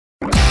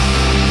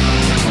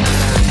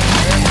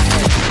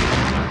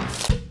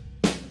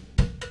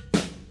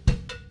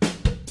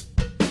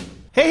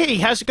Hey,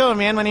 how's it going,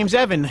 man? My name's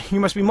Evan. You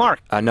must be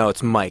Mark. No,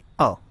 it's Mike.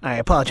 Oh, I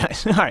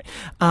apologize. All right.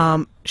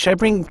 Should I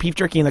bring beef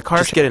jerky in the car?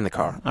 Just get in the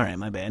car. All right,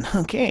 my bad.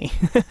 Okay.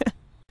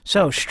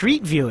 So,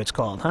 Street View it's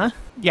called, huh?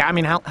 Yeah, I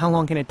mean, how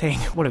long can it take?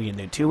 What are we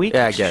gonna do, 2 weeks?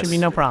 Yeah, I guess. Should be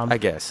no problem. I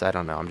guess. I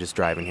don't know. I'm just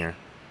driving here.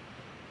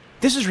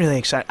 This is really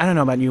exciting. I don't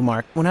know about you,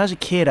 Mark. When I was a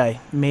kid, I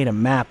made a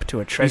map to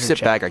a treasure You sit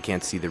chest. back, I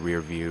can't see the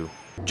rear view.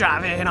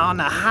 Driving on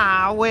the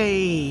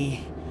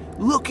highway,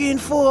 looking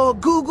for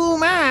Google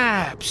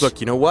Maps.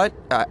 Look, you know what?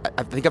 I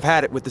think I've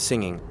had it with the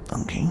singing.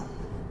 Okay.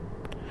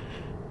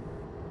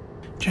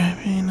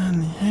 Driving on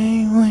the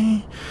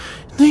highway,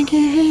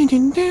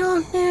 thinking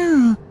down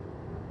there.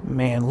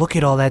 Man, look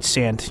at all that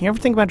sand. You ever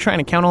think about trying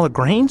to count all the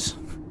grains?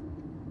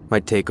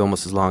 Might take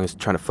almost as long as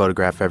trying to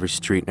photograph every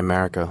street in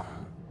America.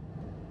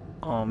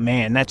 Oh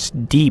man, that's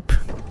deep.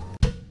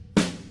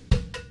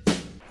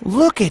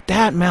 Look at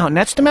that mountain.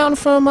 That's the mountain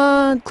from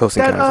Close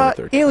Encounters of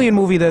the Third Alien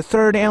movie, the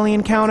third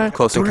Alien Encounter.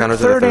 Close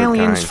Encounters of the Third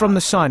aliens Kind. from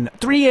the sun.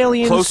 3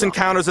 aliens. Close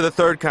Encounters of the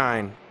Third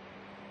Kind.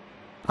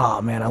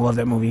 Oh man, I love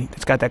that movie.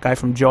 It's got that guy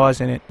from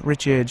Jaws in it,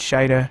 Richard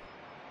Scheider.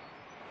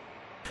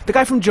 The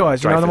guy from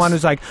Jaws, you know, the one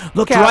who's like,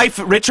 look out.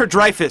 Richard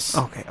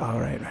Dreyfuss. Okay, all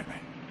right.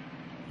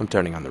 I'm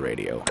turning on the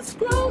radio.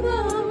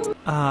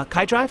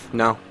 Kite drive?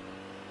 No.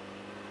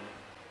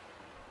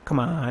 Come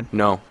on.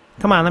 No.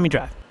 Come on, let me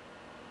drive.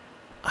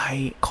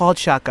 I called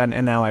shotgun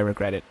and now I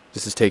regret it.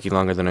 This is taking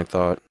longer than I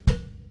thought.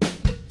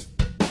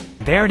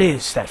 There it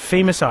is, that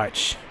famous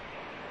arch.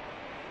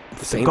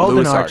 The St. Golden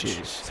Louis Arches.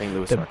 Arch. St.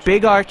 Louis The Arch.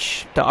 big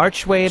arch, the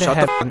archway to Shut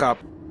heaven. the fuck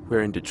up.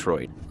 We're in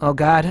Detroit. Oh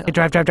God.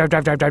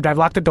 Drive.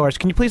 Lock the doors.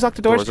 Can you please lock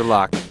the doors? Doors are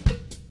locked.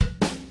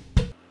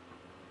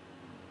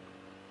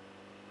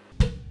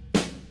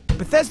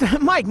 Bethesda,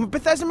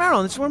 Bethesda,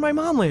 Maryland. This is where my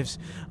mom lives.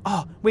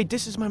 Oh, wait,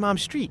 this is my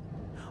mom's street.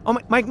 Oh,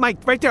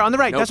 Mike, right there on the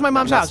right. Nope, that's my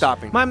mom's I'm not house.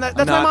 stopping. Mom, that's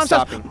I'm my not mom's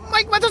stopping. house.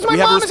 Mike, that's my We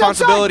have a mom's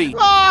responsibility.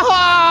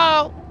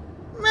 outside. Oh,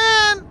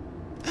 man.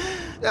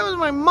 That was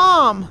my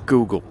mom.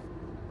 Google.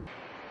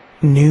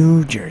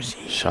 New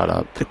Jersey. Shut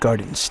up. The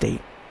Garden State.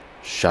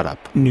 Shut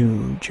up.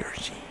 New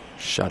Jersey.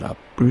 Shut up.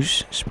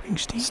 Bruce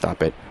Springsteen.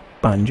 Stop it.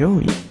 Bon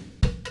Jovi.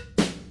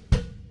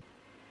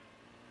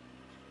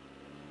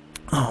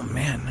 Oh,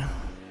 man.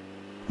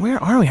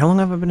 Where are we? How long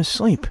have I been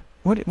asleep?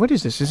 What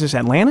is this? Is this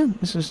Atlanta?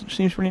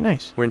 Seems pretty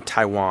nice. We're in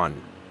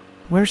Taiwan.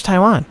 Where's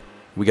Taiwan?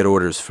 We get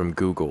orders from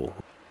Google.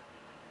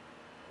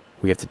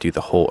 We have to do the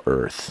whole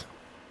Earth.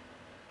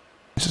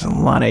 There's a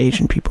lot of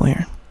Asian people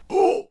here.